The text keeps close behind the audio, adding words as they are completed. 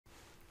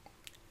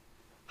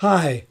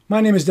Hi,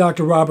 my name is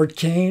Dr. Robert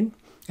Kane,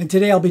 and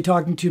today I'll be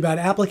talking to you about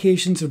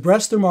applications of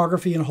breast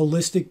thermography and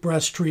holistic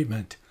breast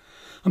treatment.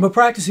 I'm a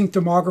practicing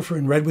thermographer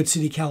in Redwood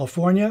City,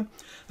 California,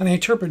 and I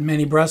interpret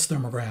many breast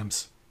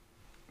thermograms.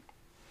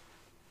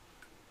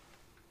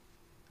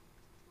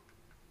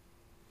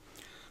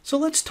 So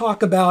let's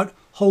talk about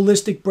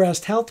holistic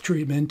breast health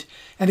treatment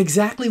and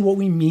exactly what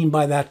we mean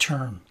by that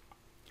term.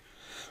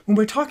 When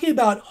we're talking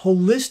about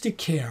holistic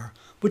care,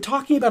 we're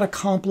talking about a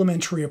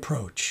complementary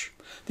approach.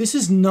 This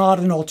is not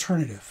an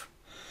alternative.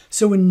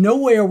 So in no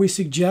way are we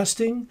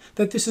suggesting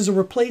that this is a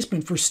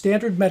replacement for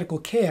standard medical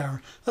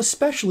care,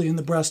 especially in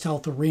the breast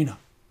health arena.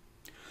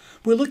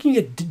 We're looking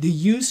at the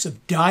use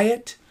of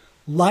diet,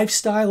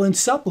 lifestyle, and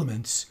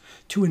supplements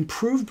to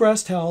improve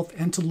breast health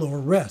and to lower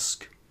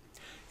risk.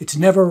 It's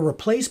never a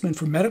replacement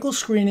for medical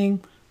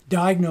screening,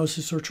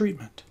 diagnosis, or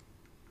treatment.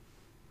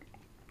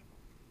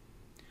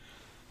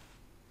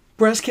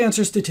 Breast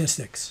cancer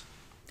statistics.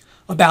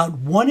 About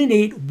 1 in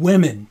 8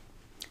 women,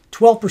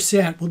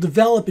 12%, will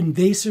develop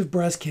invasive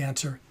breast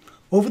cancer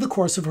over the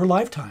course of her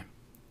lifetime.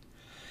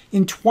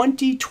 In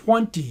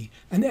 2020,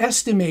 an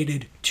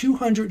estimated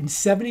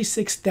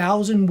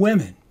 276,000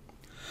 women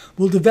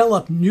will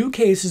develop new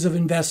cases of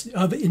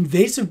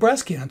invasive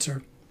breast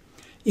cancer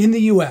in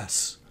the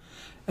U.S.,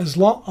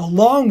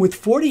 along with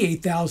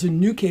 48,000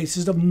 new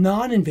cases of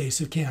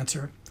non-invasive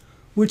cancer,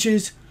 which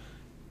is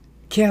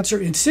cancer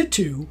in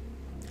situ,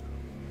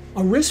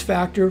 a risk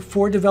factor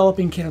for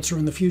developing cancer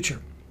in the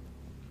future.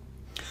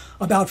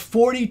 About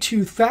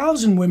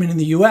 42,000 women in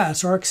the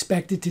U.S. are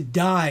expected to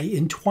die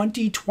in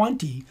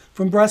 2020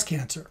 from breast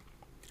cancer.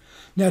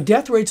 Now,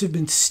 death rates have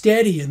been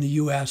steady in the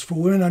U.S. for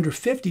women under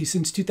 50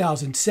 since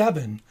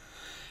 2007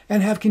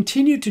 and have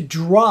continued to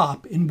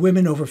drop in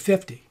women over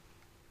 50.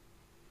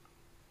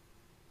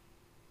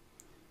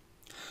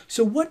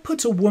 So what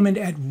puts a woman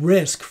at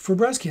risk for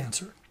breast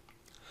cancer?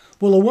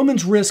 Well, a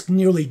woman's risk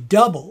nearly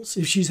doubles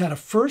if she's had a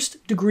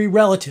first-degree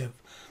relative,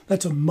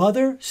 that's a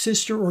mother,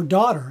 sister, or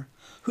daughter,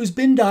 who's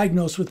been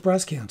diagnosed with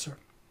breast cancer.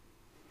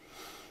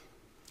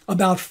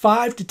 About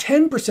 5 to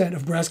 10%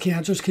 of breast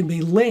cancers can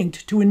be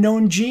linked to a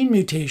known gene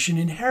mutation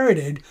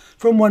inherited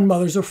from one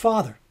mother's or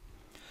father.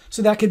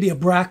 So that could be a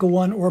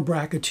BRCA1 or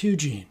BRCA2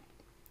 gene.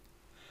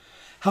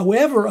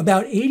 However,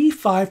 about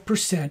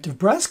 85% of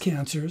breast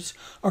cancers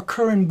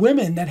occur in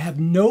women that have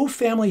no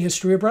family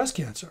history of breast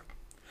cancer.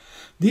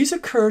 These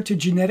occur to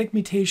genetic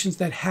mutations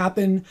that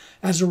happen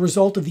as a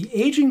result of the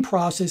aging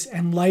process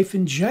and life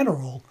in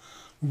general,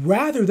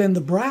 rather than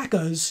the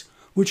BRCAs,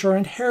 which are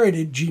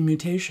inherited gene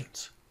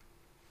mutations.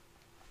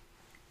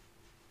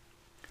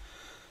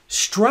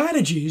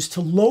 Strategies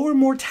to lower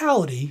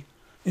mortality,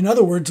 in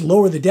other words,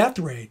 lower the death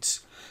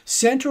rates,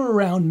 center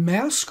around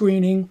mass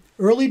screening,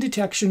 early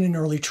detection, and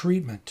early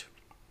treatment.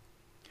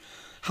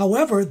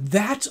 However,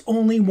 that's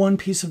only one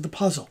piece of the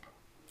puzzle.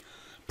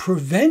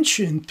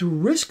 Prevention through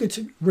risk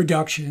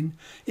reduction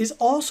is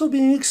also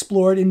being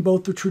explored in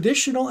both the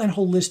traditional and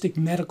holistic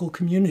medical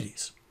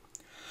communities.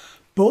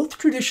 Both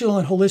traditional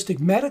and holistic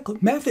medical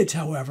methods,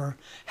 however,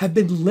 have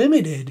been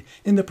limited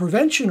in the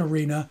prevention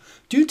arena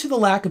due to the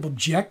lack of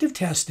objective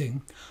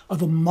testing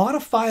of a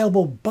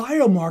modifiable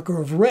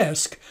biomarker of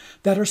risk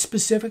that are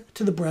specific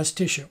to the breast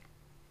tissue.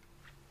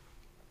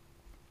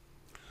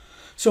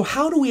 So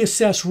how do we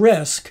assess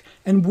risk,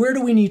 and where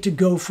do we need to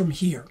go from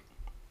here?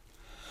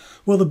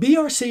 Well, the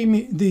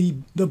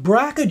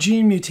BRCA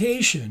gene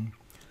mutation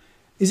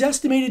is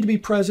estimated to be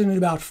present in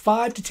about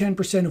 5 to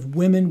 10% of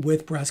women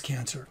with breast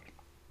cancer.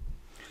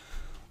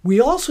 We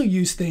also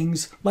use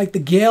things like the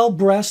Gale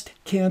Breast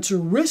Cancer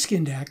Risk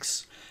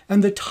Index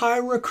and the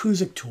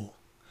Tyrer-Cuzick tool.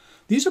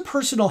 These are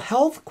personal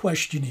health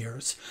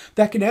questionnaires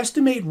that can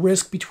estimate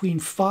risk between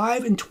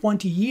 5 and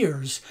 20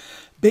 years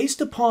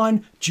based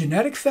upon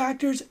genetic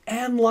factors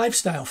and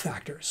lifestyle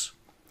factors.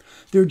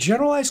 They're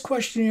generalized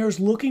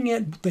questionnaires looking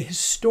at the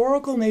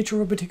historical nature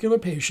of a particular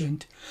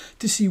patient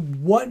to see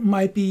what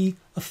might be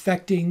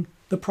affecting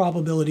the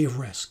probability of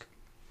risk.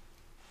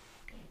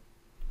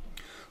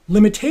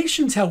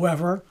 Limitations,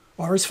 however,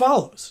 are as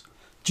follows.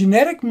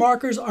 Genetic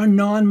markers are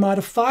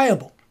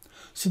non-modifiable,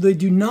 so they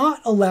do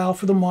not allow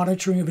for the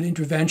monitoring of an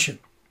intervention.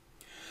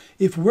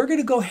 If we're going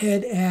to go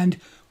ahead and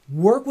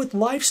work with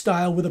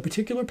lifestyle with a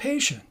particular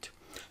patient,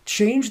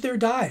 change their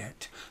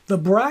diet, the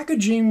BRCA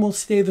gene will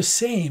stay the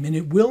same, and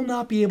it will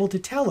not be able to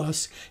tell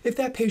us if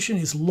that patient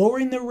is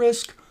lowering their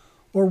risk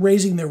or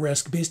raising their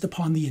risk based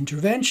upon the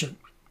intervention.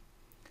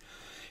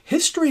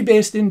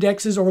 History-based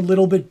indexes are a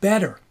little bit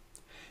better.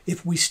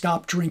 If we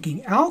stop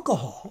drinking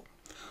alcohol,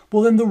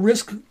 well, then the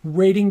risk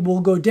rating will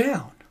go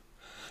down.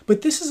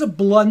 But this is a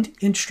blunt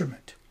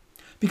instrument,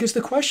 because the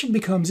question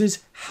becomes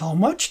how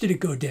much did it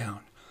go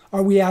down?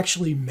 Are we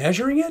actually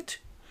measuring it?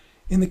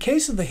 In the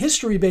case of the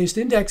history-based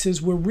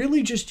indexes, we're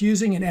really just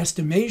using an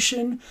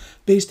estimation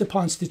based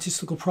upon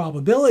statistical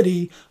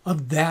probability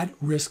of that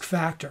risk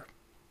factor.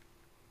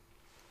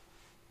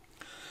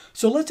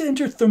 So let's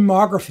enter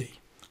thermography,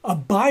 a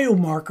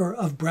biomarker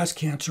of breast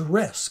cancer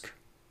risk.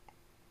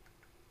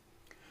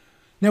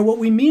 Now, what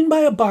we mean by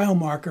a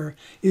biomarker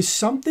is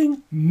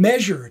something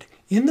measured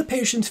in the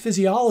patient's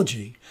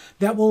physiology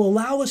that will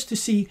allow us to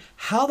see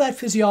how that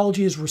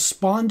physiology is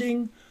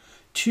responding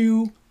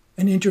to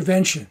an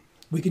intervention.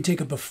 We can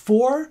take a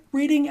before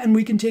reading and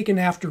we can take an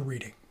after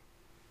reading.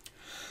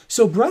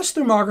 So breast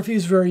thermography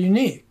is very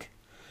unique.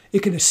 It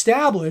can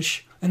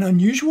establish an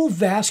unusual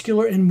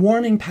vascular and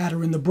warming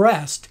pattern in the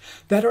breast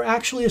that are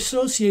actually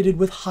associated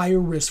with higher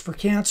risk for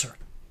cancer.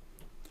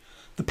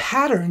 The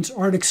patterns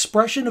are an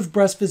expression of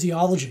breast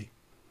physiology,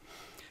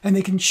 and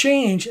they can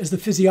change as the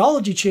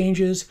physiology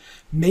changes,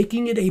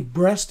 making it a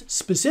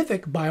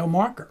breast-specific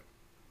biomarker.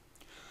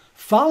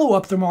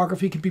 Follow-up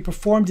thermography can be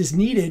performed as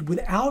needed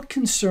without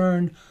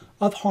concern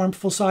of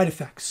harmful side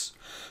effects.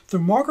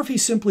 Thermography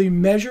simply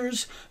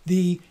measures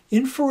the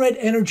infrared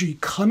energy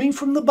coming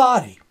from the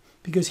body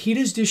because heat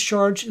is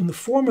discharged in the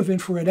form of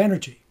infrared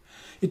energy.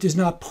 It does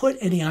not put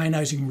any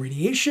ionizing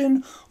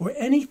radiation or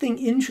anything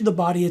into the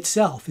body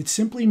itself. It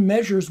simply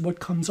measures what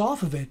comes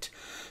off of it,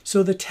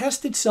 so the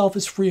test itself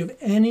is free of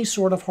any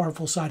sort of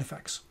harmful side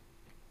effects.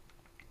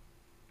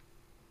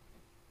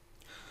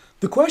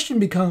 The question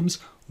becomes,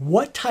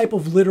 what type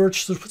of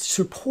literature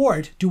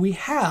support do we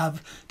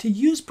have to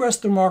use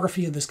breast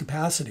thermography in this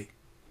capacity?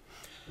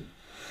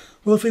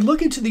 Well, if we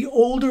look into the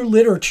older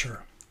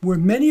literature, where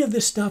many of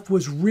this stuff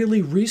was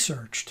really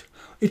researched,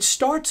 it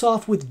starts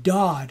off with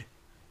Dodd,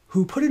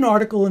 who put an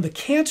article in the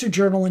Cancer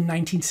Journal in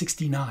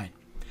 1969.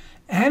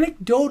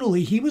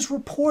 Anecdotally, he was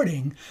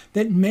reporting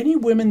that many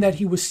women that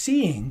he was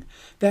seeing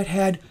that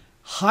had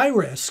high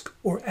risk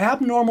or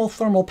abnormal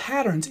thermal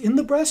patterns in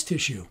the breast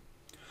tissue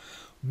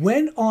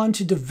went on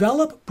to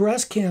develop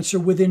breast cancer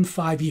within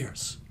 5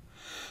 years.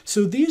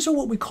 So these are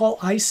what we call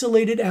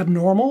isolated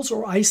abnormals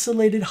or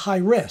isolated high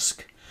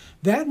risk.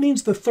 That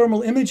means the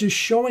thermal image is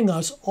showing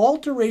us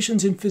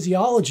alterations in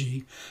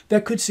physiology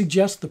that could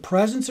suggest the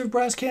presence of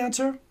breast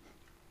cancer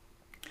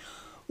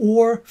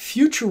or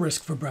future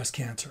risk for breast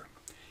cancer.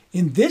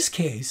 In this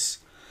case,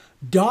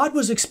 Dodd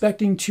was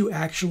expecting to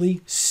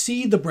actually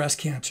see the breast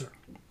cancer.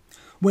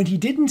 When he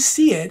didn't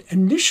see it,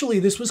 initially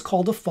this was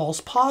called a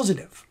false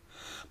positive.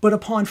 But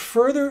upon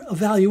further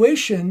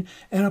evaluation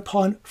and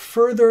upon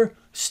further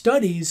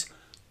studies,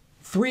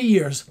 3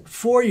 years,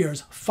 4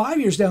 years, 5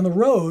 years down the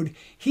road,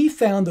 he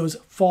found those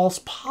false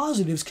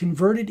positives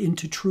converted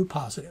into true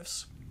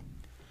positives.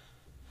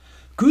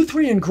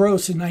 Guthrie and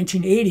Gross in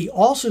 1980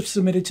 also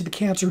submitted to the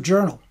Cancer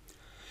Journal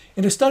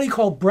in a study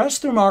called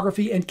Breast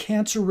Thermography and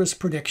Cancer Risk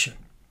Prediction.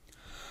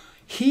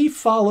 He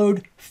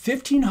followed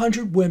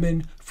 1,500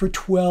 women for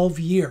 12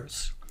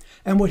 years.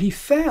 And what he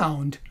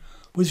found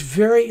was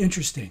very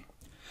interesting.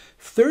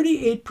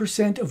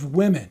 38% of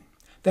women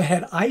that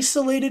had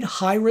isolated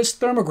high-risk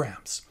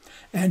thermograms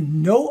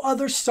and no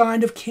other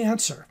sign of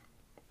cancer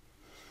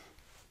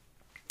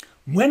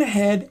went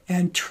ahead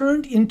and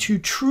turned into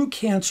true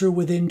cancer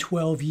within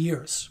 12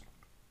 years.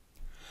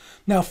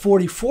 Now,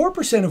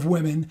 44% of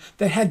women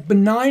that had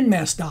benign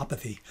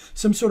mastopathy,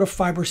 some sort of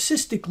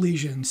fibrocystic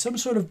lesion, some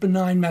sort of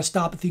benign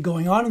mastopathy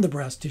going on in the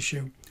breast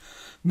tissue,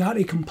 not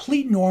a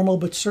complete normal,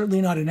 but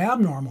certainly not an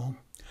abnormal,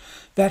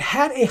 that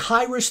had a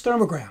high-risk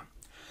thermogram.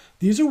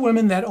 These are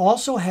women that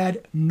also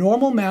had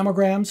normal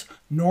mammograms,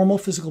 normal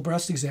physical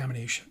breast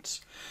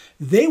examinations.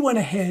 They went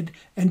ahead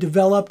and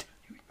developed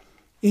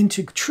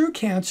into true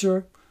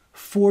cancer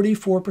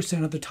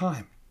 44% of the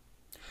time.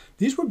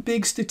 These were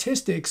big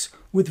statistics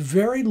with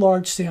very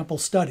large sample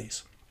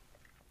studies.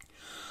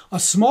 A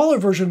smaller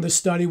version of this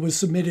study was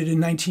submitted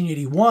in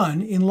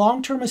 1981 in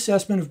Long-Term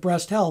Assessment of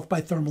Breast Health by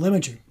Thermal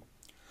Imaging.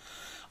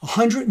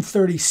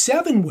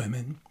 137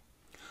 women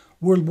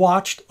were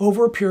watched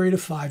over a period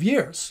of 5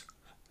 years.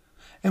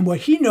 And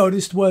what he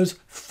noticed was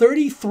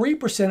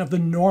 33% of the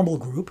normal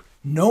group,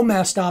 no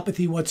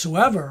mastopathy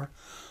whatsoever,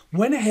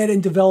 went ahead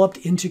and developed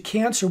into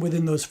cancer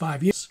within those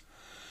 5 years.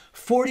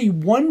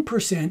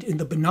 41% in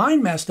the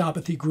benign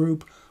mastopathy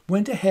group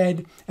went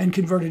ahead and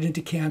converted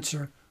into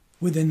cancer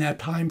within that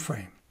time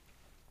frame.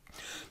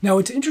 Now,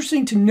 it's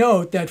interesting to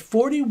note that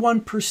what's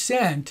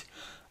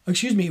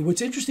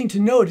interesting to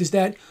note is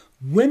that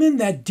women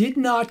that did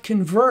not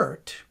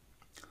convert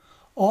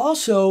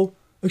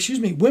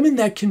women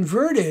that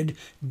converted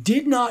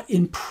did not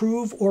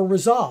improve or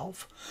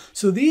resolve.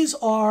 So these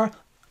are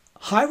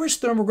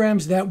high-risk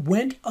thermograms that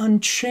went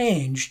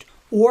unchanged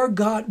or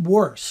got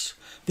worse.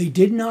 They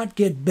did not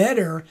get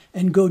better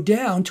and go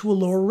down to a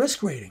lower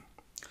risk rating.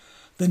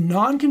 The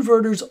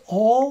non-converters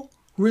all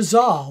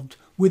resolved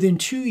within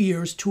 2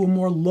 years to a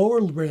more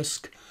lower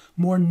risk,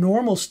 more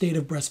normal state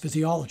of breast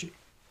physiology.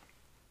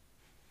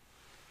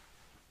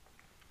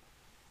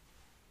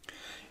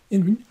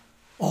 In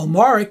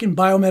Almaric in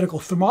Biomedical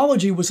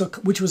Thermology,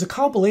 which was a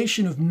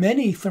compilation of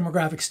many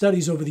thermographic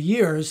studies over the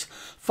years,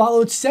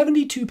 followed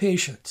 72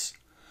 patients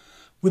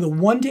with a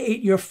 1 to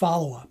 8 year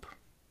follow-up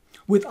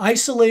with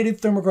isolated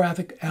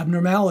thermographic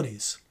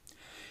abnormalities.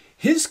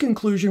 His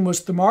conclusion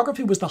was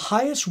thermography was the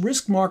highest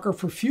risk marker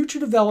for future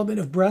development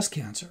of breast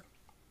cancer.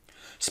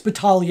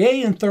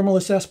 Spitalier in Thermal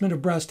Assessment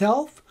of Breast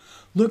Health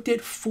looked at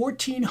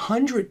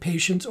 1,400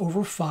 patients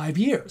over 5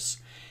 years.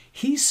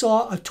 He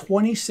saw a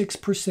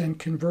 26%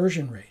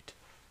 conversion rate.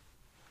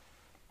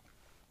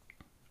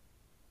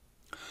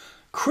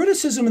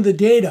 Criticism of the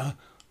data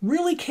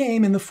really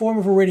came in the form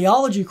of a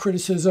radiology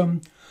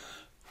criticism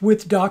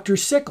with Dr.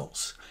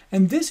 Sickles.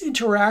 And this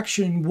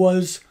interaction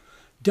was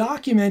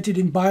documented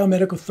in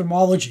Biomedical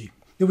Thermology.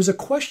 It was a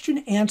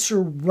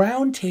question-answer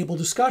roundtable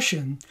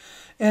discussion,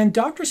 and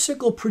Dr.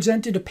 Sickles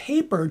presented a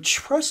paper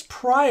just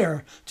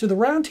prior to the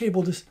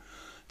roundtable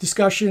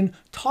discussion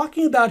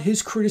talking about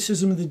his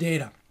criticism of the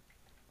data.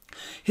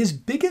 His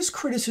biggest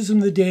criticism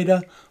of the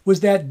data was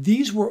that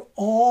these were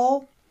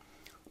all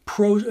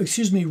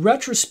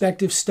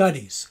retrospective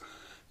studies.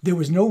 There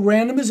was no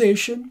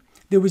randomization,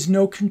 there was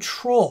no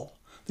control.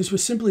 This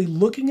was simply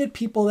looking at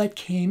people that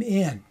came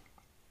in.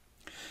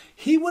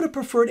 He would have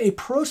preferred a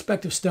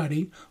prospective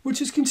study,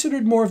 which is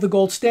considered more of the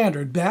gold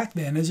standard back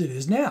then as it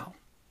is now.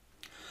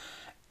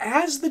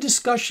 As the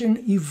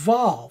discussion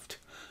evolved,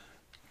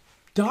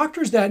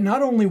 doctors that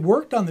not only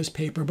worked on this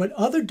paper, but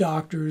other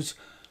doctors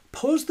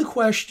posed the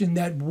question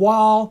that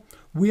while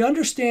we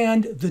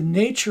understand the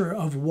nature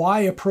of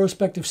why a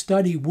prospective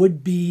study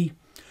would be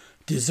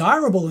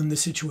desirable in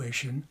this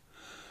situation,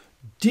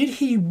 did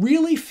he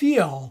really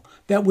feel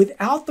that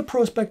without the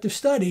prospective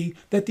study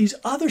that these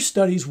other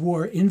studies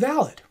were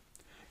invalid?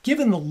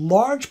 Given the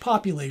large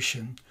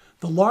population,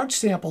 the large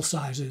sample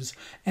sizes,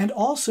 and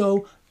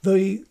also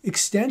the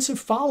extensive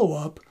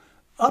follow-up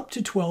up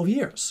to 12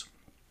 years.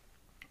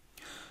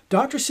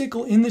 Dr.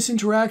 Sickles in this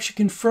interaction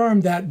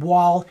confirmed that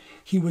while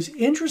he was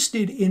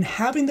interested in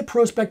having the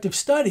prospective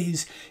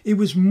studies, it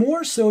was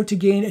more so to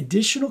gain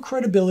additional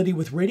credibility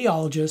with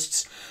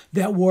radiologists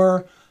that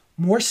were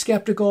more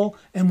skeptical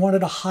and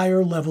wanted a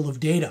higher level of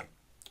data.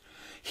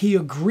 He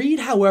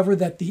agreed, however,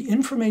 that the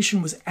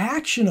information was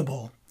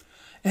actionable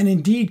and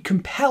indeed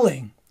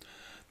compelling,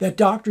 that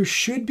doctors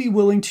should be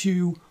willing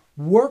to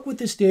work with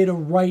this data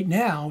right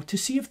now to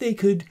see if they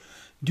could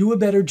do a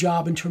better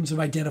job in terms of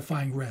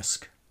identifying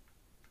risk.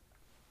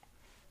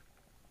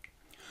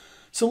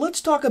 So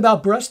let's talk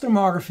about breast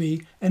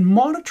thermography and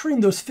monitoring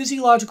those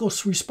physiological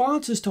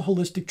responses to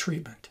holistic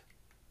treatment.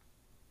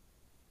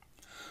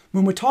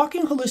 When we're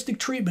talking holistic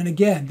treatment,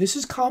 again, this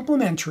is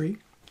complementary.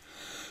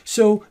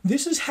 So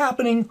this is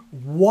happening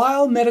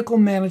while medical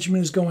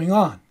management is going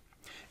on.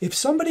 If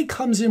somebody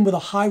comes in with a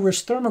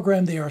high-risk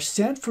thermogram, they are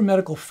sent for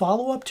medical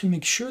follow-up to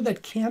make sure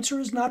that cancer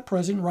is not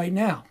present right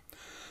now.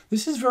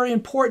 This is very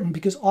important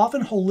because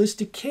often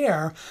holistic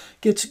care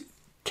gets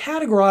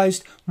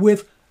categorized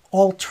with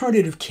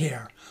alternative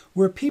care,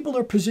 where people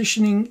are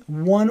positioning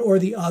one or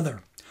the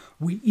other.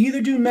 We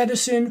either do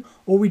medicine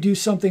or we do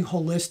something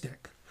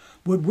holistic.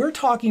 What we're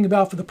talking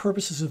about for the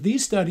purposes of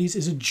these studies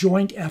is a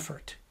joint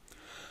effort.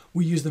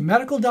 We use the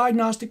medical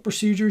diagnostic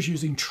procedures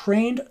using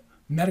trained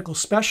medical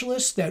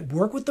specialists that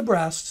work with the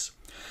breasts,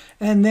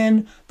 and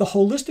then the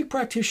holistic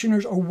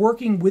practitioners are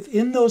working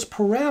within those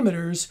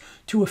parameters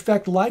to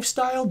affect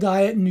lifestyle,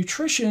 diet, and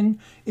nutrition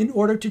in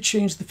order to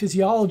change the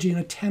physiology and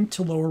attempt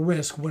to lower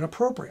risk when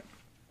appropriate.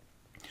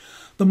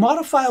 The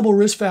modifiable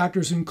risk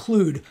factors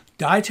include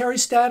dietary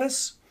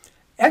status,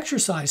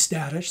 exercise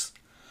status,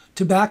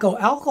 tobacco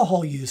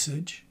alcohol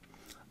usage,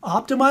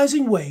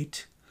 optimizing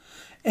weight,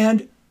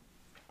 and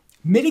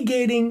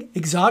mitigating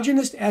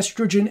exogenous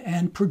estrogen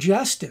and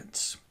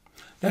progestins.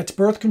 That's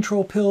birth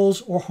control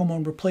pills or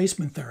hormone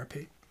replacement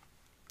therapy.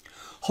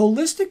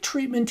 Holistic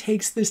treatment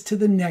takes this to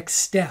the next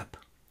step.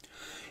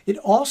 It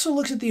also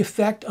looks at the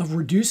effect of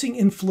reducing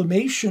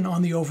inflammation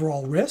on the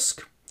overall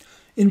risk,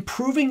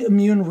 improving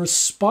immune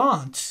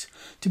response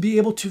to be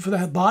able to, for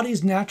the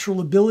body's natural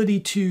ability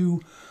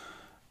to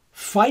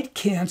fight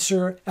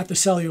cancer at the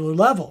cellular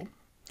level,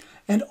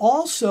 and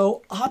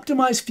also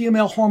optimize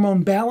female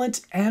hormone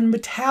balance and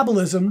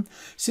metabolism,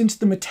 since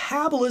the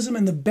metabolism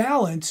and the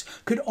balance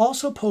could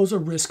also pose a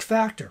risk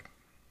factor.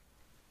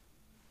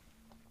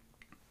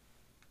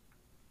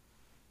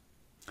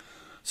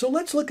 So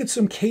let's look at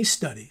some case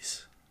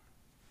studies.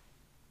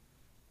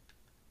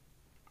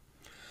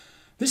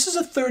 This is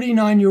a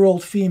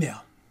 39-year-old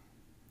female.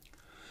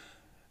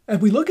 As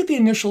we look at the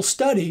initial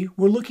study,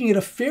 we're looking at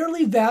a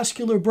fairly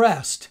vascular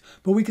breast,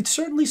 but we could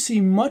certainly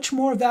see much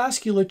more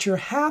vasculature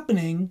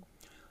happening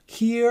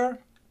here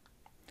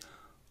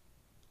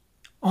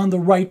on the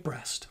right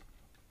breast.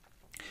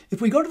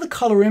 If we go to the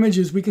color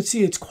images, we can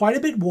see it's quite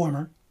a bit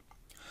warmer,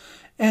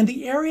 and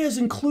the areas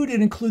include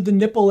the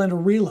nipple and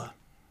areola.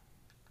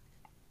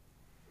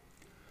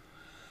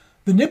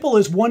 The nipple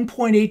is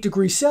 1.8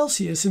 degrees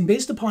Celsius, and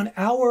based upon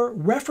our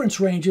reference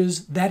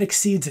ranges, that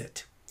exceeds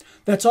it.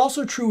 That's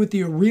also true with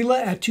the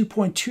areola at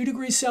 2.2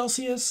 degrees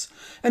Celsius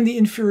and the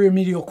inferior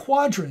medial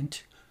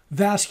quadrant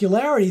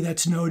vascularity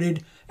that's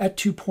noted at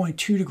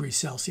 2.2 degrees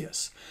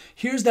Celsius.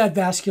 Here's that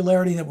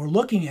vascularity that we're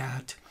looking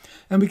at,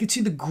 and we can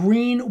see the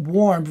green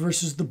warm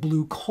versus the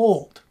blue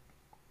cold.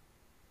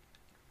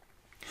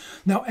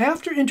 Now,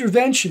 after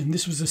intervention,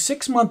 this was a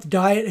 6-month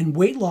diet and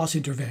weight loss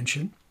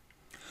intervention,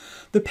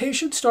 the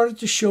patient started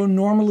to show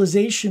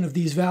normalization of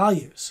these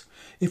values.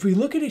 If we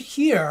look at it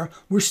here,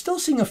 we're still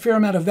seeing a fair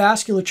amount of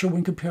vasculature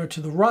when compared to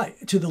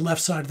the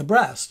left side of the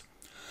breast.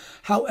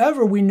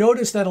 However, we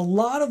notice that a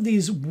lot of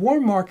these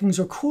warm markings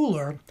are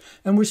cooler,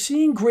 and we're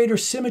seeing greater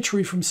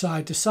symmetry from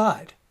side to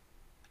side.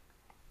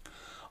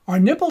 Our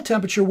nipple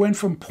temperature went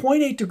from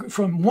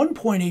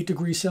 1.8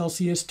 degrees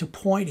Celsius to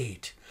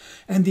 0.8,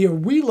 and the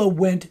areola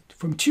went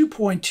from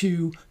 2.2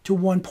 to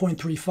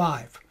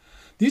 1.35.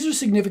 These are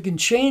significant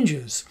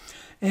changes,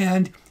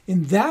 and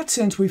in that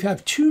sense, we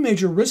have two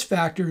major risk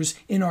factors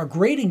in our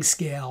grading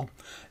scale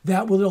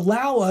that will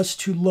allow us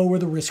to lower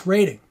the risk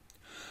rating.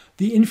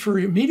 The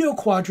inferior medial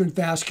quadrant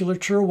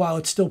vasculature, while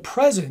it's still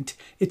present,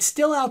 it's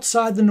still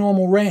outside the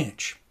normal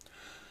range.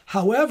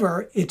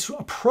 However, it's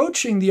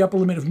approaching the upper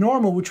limit of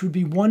normal, which would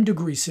be 1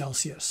 degree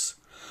Celsius.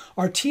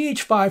 Our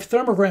TH5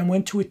 thermogram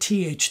went to a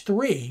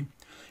TH3,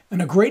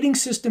 and a grading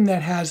system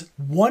that has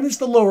 1 as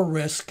the lower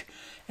risk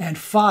and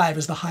 5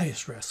 as the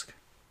highest risk.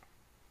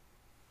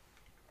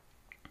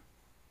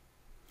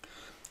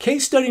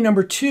 Case study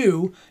number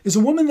 2 is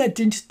a woman that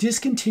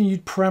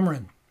discontinued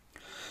Premarin.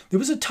 There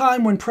was a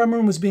time when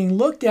Premarin was being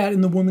looked at in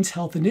the Women's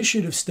Health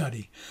Initiative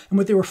study, and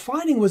what they were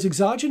finding was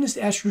exogenous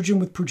estrogen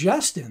with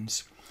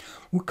progestins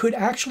could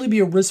actually be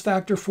a risk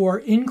factor for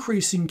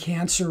increasing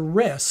cancer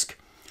risk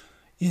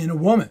in a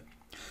woman.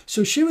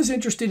 So she was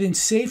interested in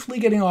safely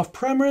getting off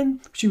Premarin.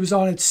 She was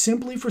on it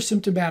simply for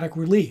symptomatic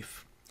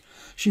relief.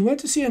 She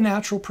went to see a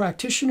natural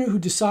practitioner who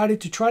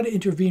decided to try to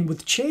intervene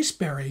with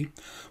chasteberry,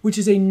 which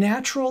is a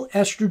natural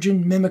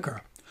estrogen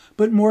mimicker,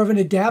 but more of an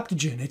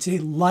adaptogen. It's a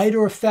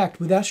lighter effect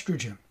with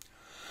estrogen.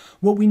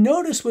 What we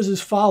noticed was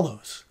as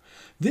follows.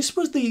 This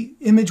was the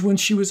image when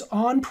she was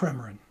on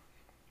Premarin.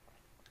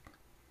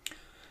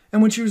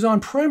 And when she was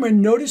on Premarin,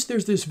 notice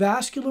there's this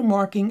vascular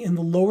marking in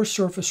the lower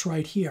surface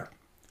right here.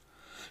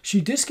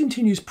 She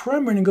discontinues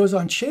Premarin and goes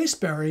on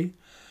chasteberry.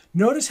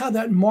 Notice how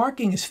that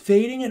marking is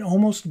fading and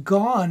almost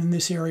gone in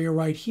this area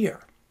right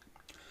here.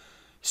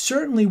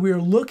 Certainly, we are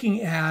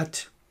looking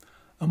at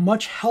a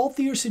much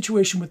healthier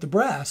situation with the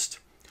breast.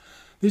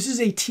 This is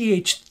a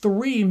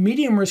TH3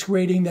 medium risk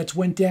rating that's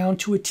went down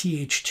to a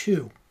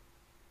TH2.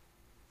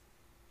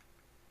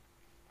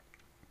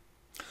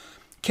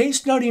 Case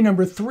study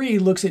number 3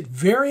 looks at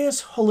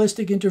various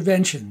holistic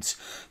interventions.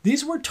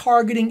 These were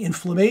targeting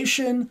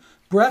inflammation,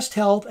 breast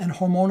health, and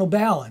hormonal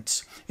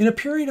balance in a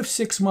period of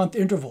 6-month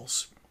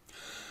intervals.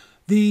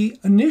 The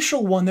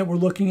initial one that we're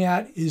looking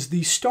at is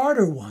the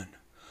starter one.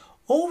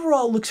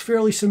 Overall, it looks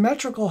fairly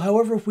symmetrical.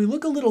 However, if we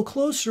look a little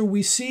closer,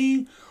 we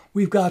see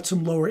we've got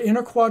some lower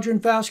inner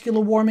quadrant vascular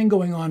warming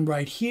going on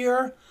right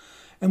here.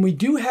 And we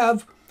do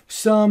have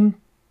some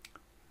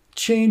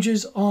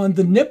changes on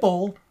the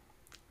nipple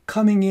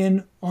coming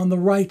in on the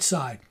right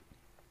side.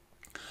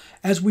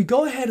 As we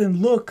go ahead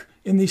and look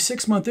in these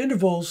 6-month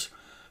intervals,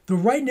 the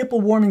right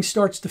nipple warming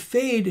starts to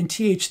fade in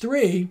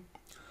TH3.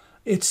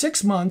 It's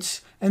 6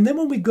 months. And then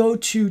when we go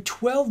to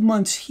 12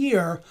 months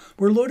here,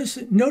 we're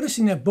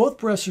noticing that both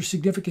breasts are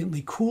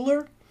significantly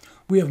cooler.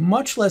 We have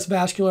much less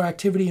vascular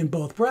activity in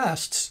both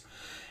breasts,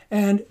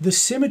 and the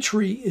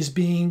symmetry is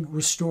being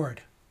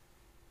restored.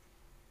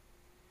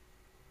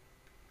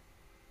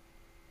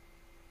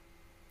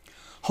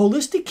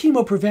 Holistic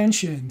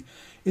chemoprevention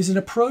is an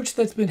approach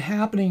that's been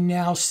happening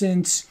now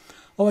since,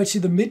 I'd say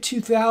the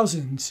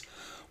mid-2000s,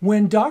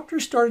 when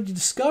doctors started to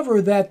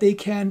discover that they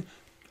can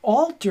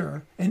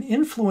alter and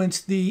influence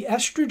the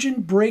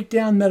estrogen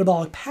breakdown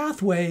metabolic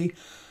pathway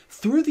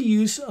through the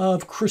use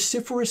of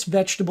cruciferous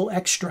vegetable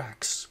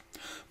extracts.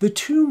 The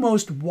two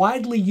most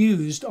widely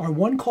used are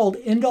one called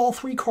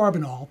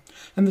indole-3-carbinol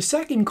and the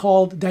second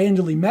called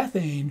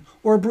diindolylmethane,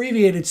 or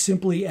abbreviated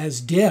simply as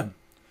DIM.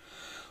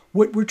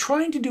 What we're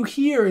trying to do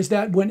here is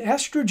that when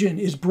estrogen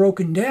is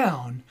broken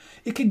down,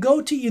 it can go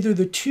to either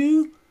the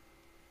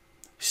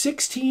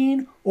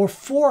 2,16 or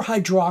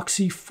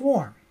 4-hydroxy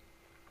form.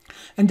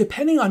 And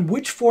depending on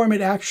which form it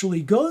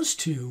actually goes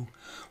to,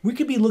 we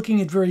could be looking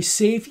at very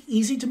safe,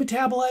 easy to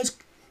metabolize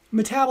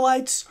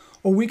metabolites,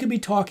 or we could be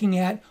talking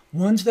at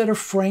ones that are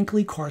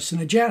frankly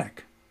carcinogenic.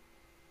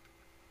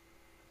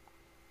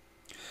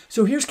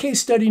 So here's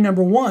case study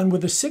number 1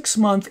 with a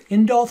 6-month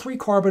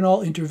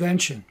indole-3-carbinol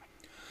intervention.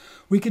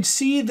 We could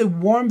see the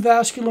warm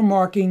vascular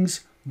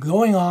markings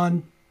going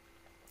on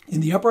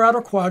in the upper outer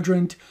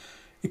quadrant,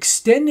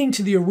 extending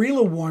to the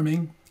areola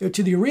warming,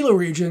 to the areola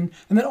region,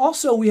 and then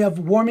also we have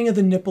warming of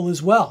the nipple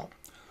as well.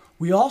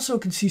 We also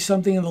can see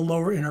something in the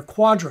lower inner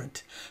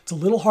quadrant. It's a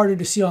little harder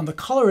to see on the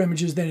color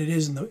images than it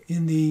is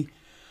in the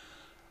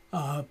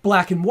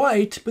black and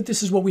white, but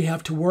this is what we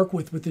have to work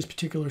with this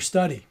particular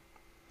study.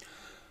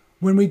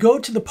 When we go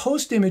to the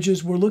post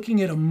images, we're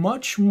looking at a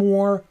much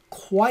more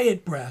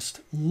quiet breast,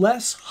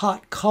 less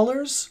hot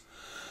colors,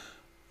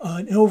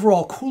 an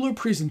overall cooler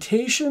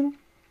presentation.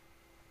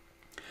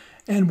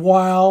 And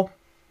while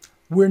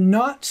we're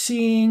not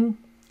seeing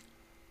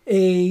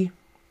and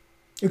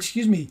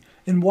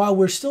while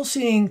we're still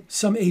seeing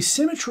some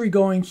asymmetry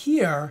going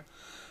here,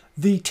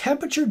 the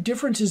temperature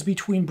differences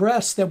between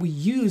breasts that we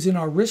use in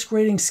our risk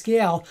rating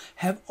scale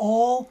have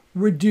all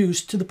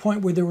reduced to the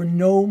point where there were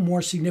no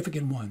more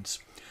significant ones.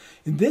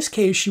 In this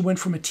case, she went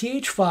from a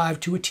TH5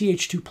 to a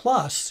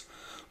TH2+,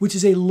 which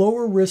is a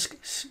lower risk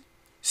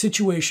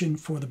situation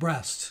for the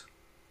breasts.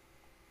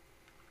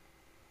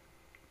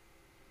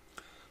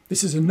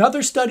 This is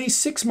another study,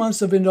 6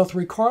 months of indole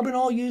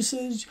 3-carbinol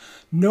usage.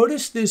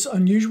 Notice this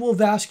unusual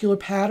vascular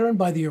pattern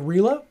by the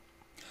areola.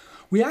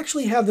 We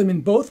actually have them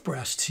in both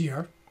breasts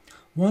here.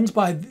 One's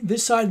by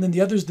this side and then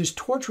the other's this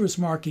tortuous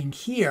marking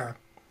here.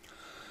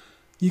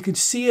 You can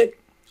see it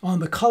on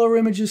the color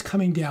images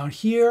coming down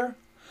here.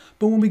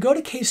 But when we go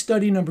to case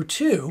study number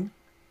 2,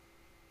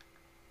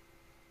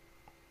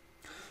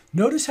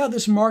 notice how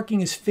this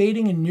marking is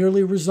fading and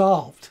nearly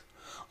resolved.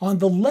 On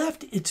the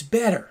left, it's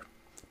better,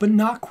 but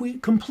not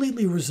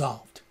completely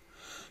resolved.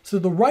 So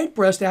the right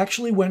breast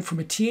actually went from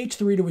a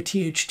TH3 to a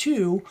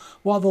TH2,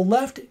 while the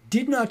left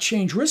did not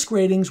change risk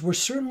ratings. We're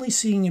certainly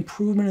seeing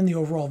improvement in the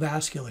overall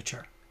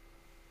vasculature.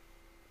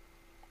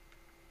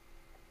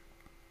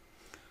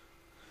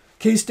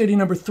 Case study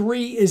number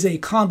 3 is a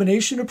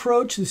combination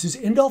approach. This is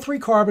indole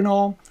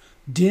 3-carbinol,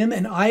 DIM,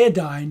 and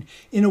iodine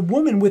in a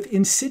woman with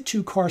in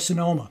situ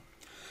carcinoma.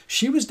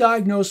 She was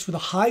diagnosed with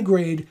a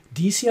high-grade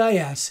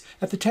DCIS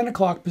at the 10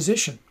 o'clock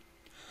position.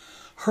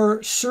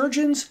 Her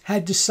surgeons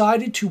had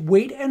decided to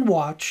wait and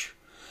watch.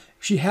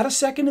 She had a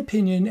second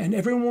opinion, and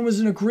everyone was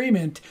in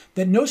agreement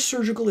that no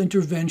surgical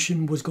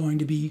intervention was going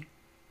to be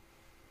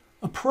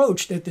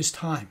approached at this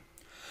time.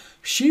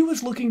 She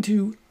was looking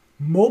to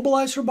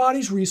mobilize her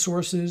body's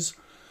resources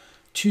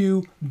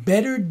to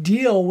better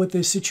deal with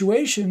this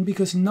situation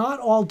because not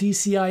all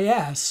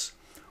DCIS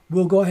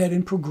will go ahead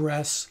and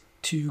progress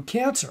to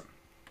cancer.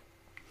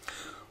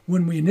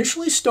 When we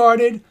initially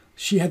started,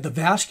 she had the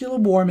vascular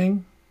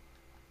warming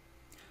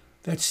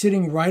that's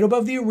sitting right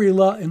above the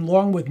areola and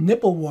along with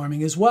nipple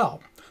warming as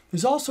well.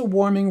 There's also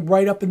warming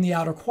right up in the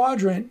outer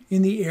quadrant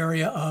in the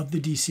area of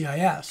the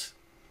DCIS.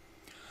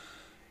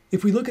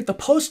 If we look at the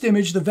post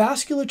image, the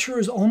vasculature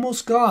is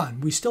almost gone.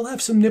 We still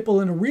have some nipple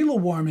and areola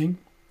warming,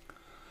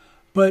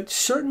 but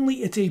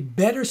certainly it's a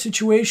better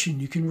situation.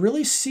 You can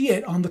really see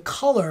it on the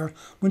color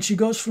when she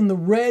goes from the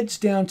reds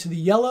down to the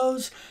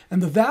yellows,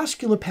 and the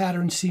vascular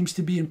pattern seems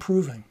to be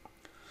improving.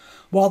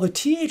 While the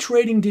TH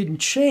rating didn't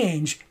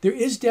change, there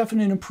is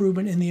definite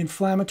improvement in the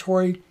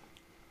inflammatory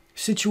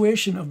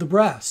situation of the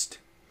breast.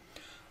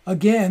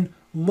 Again,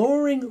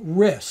 lowering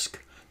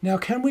risk. Now,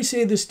 can we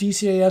say this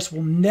DCIS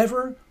will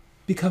never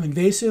become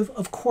invasive?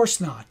 Of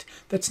course not.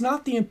 That's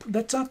not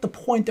the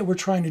point that we're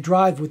trying to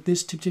drive with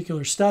this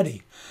particular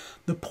study.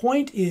 The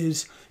point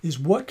is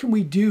what can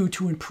we do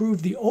to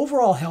improve the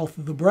overall health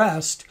of the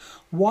breast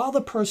while the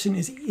person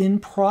is in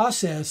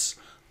process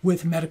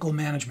with medical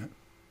management.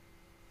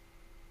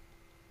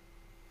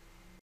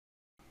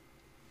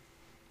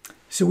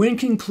 So in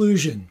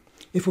conclusion,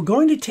 if we're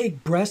going to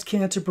take breast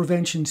cancer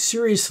prevention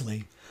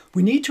seriously,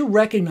 we need to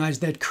recognize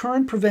that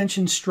current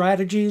prevention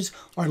strategies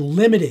are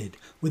limited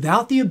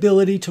without the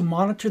ability to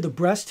monitor the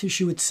breast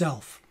tissue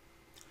itself.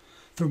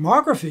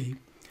 Thermography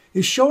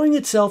is showing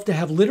itself to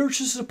have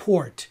literature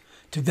support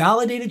to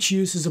validate its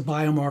use as a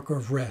biomarker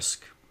of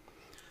risk.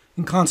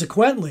 And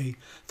consequently,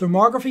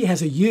 thermography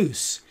has a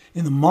use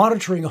in the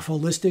monitoring of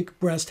holistic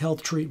breast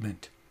health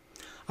treatment.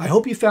 I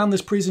hope you found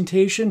this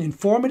presentation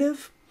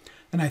informative,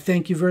 and I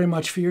thank you very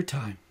much for your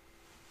time.